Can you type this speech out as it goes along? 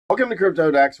Welcome to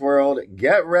CryptoDexWorld.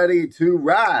 Get ready to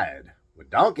ride with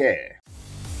Donky.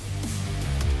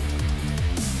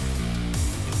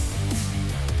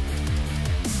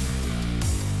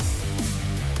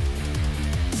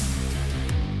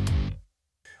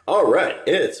 Alright,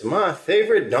 it's my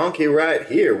favorite donkey right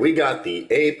here. We got the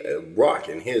ape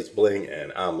rocking his bling,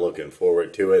 and I'm looking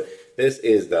forward to it. This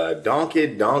is the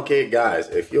Donky. Guys,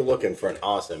 if you're looking for an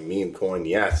awesome meme coin,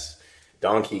 yes,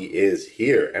 Donky is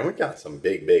here. And we got some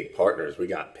big partners. We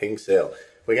got Pink Sale.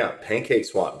 We got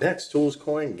PancakeSwap, Dex Tools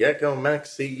Coin, Gecko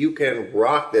Maxi. You can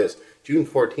rock this. June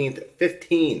 14th,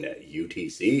 15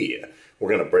 UTC. We're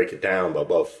going to break it down, but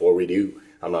before we do,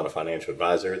 I'm not a financial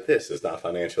advisor. This is not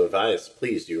financial advice.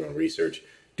 Please do your own research.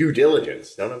 Due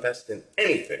diligence. Don't invest in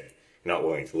anything you're not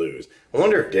willing to lose. I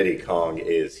wonder if Diddy Kong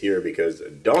is here because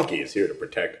Donky is here to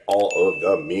protect all of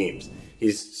the memes.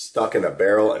 He's stuck in a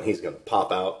barrel and he's going to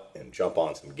pop out and jump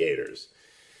on some gators.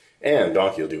 And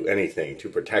Donky will do anything to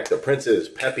protect the princes,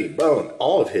 Peppy, Bone,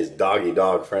 all of his doggy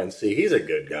dog friends. See, he's a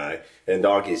good guy. And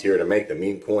Donky's here to make the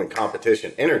meme coin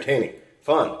competition entertaining,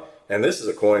 fun. And this is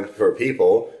a coin for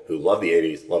people who love the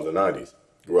 80s, love the 90s.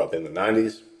 Grew up in the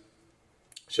 90s.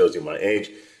 Shows you my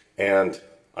age. And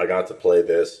I got to play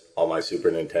this on my Super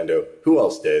Nintendo. Who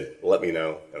else did? Let me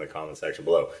know in the comment section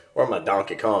below. Or my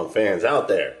Donkey Kong fans out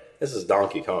there. This is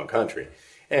Donkey Kong country.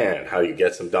 And how you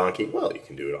get some Donkey? Well, you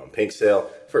can do it on Pink Sale.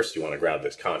 First, you want to grab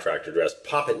this contract address,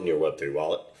 pop it in your Web3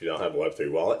 wallet. If you don't have a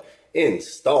Web3 wallet,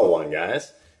 install one,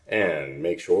 guys. And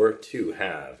make sure to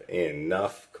have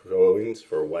enough coins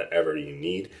for whatever you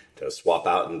need to swap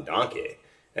out in Donky.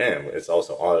 And it's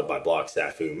also audited by Block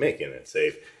Safu, making it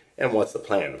safe. And what's the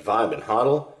plan? Vibe and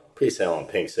hodl, pre-sale on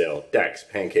Pink Sale, Dex,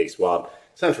 PancakeSwap,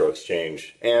 Central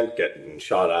Exchange, and getting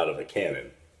shot out of a cannon.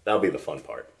 That'll be the fun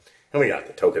part. And we got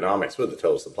the tokenomics with the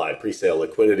total supply, pre-sale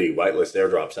liquidity, whitelist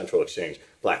airdrop, Central Exchange,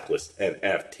 blacklist,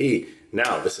 NFT.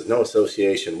 Now, this is no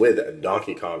association with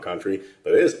Donkey Kong Country,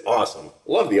 but it is awesome.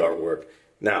 Love the artwork.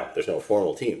 Now, there's no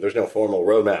formal team. There's no formal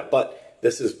roadmap, but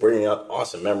this is bringing up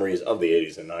awesome memories of the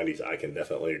 80s and 90s. I can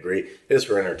definitely agree. It is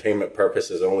for entertainment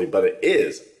purposes only, but it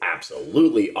is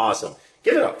absolutely awesome.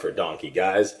 Give it up for Donky,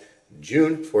 guys.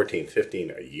 June 14th,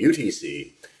 15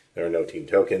 UTC. There are no team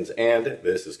tokens, and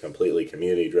this is completely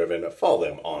community-driven. Follow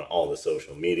them on all the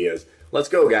social medias. Let's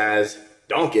go, guys.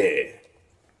 Donky.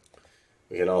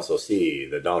 We can also see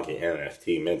the Donky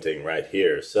NFT minting right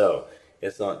here. So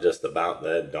it's not just about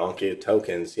the Donky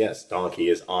tokens. Yes,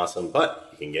 Donky is awesome, but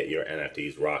you can get your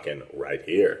NFTs rocking right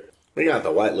here. We got the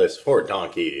whitelist for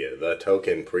Donky, the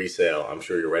token pre-sale. I'm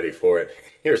sure you're ready for it.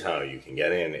 Here's how you can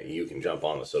get in. You can jump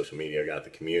on the social media, got the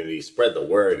community, spread the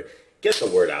word. Get the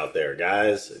word out there,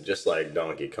 guys, just like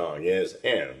Donkey Kong is.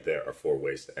 And there are 4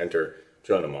 ways to enter.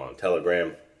 Join them on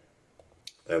Telegram.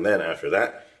 And then after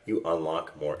that, you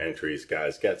unlock more entries,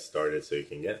 guys. Get started so you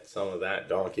can get some of that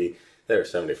Donky. There are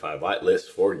 75 whitelists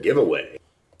for giveaway.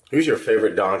 Who's your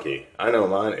favorite Donky? I know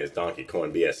mine is Donkey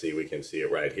Coin BSC. We can see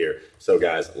it right here. So,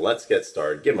 guys, let's get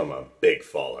started. Give them a big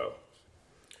follow.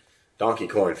 Donkey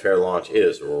Coin Fair Launch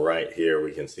is right here.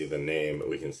 We can see the name,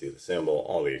 we can see the symbol,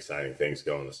 all the exciting things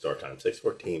going. The start time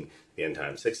 6:14, the end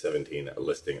time 6:17,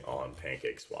 listing on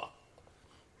PancakeSwap.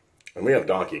 And we have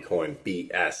Donkey Coin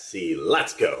BSC.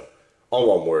 Let's go!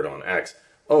 All one word on X.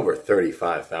 Over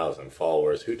 35,000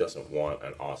 followers. Who doesn't want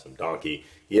an awesome Donky?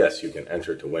 Yes, you can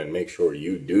enter to win. Make sure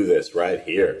you do this right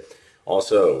here.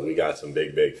 Also, we got some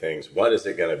big things. What is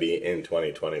it going to be in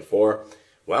 2024?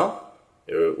 Well,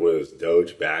 it was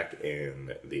Doge back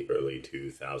in the early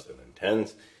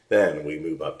 2010s. Then we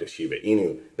move up to Shiba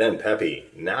Inu. Then Peppy.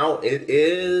 Now it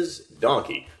is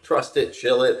Donky. Trust it,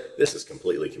 chill it. This is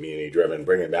completely community driven.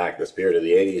 Bringing back the spirit of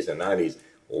the 80s and 90s.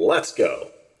 Let's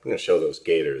go. I'm going to show those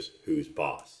gators who's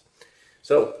boss.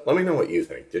 So let me know what you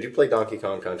think. Did you play Donkey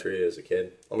Kong Country as a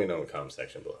kid? Let me know in the comment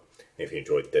section below. And if you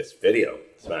enjoyed this video,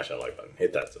 smash that like button,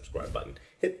 hit that subscribe button,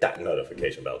 hit that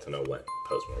notification bell to know when I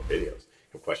post more videos.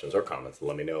 If you have questions or comments,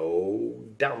 let me know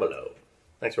down below.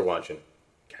 Thanks for watching.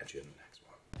 Catch you in the next.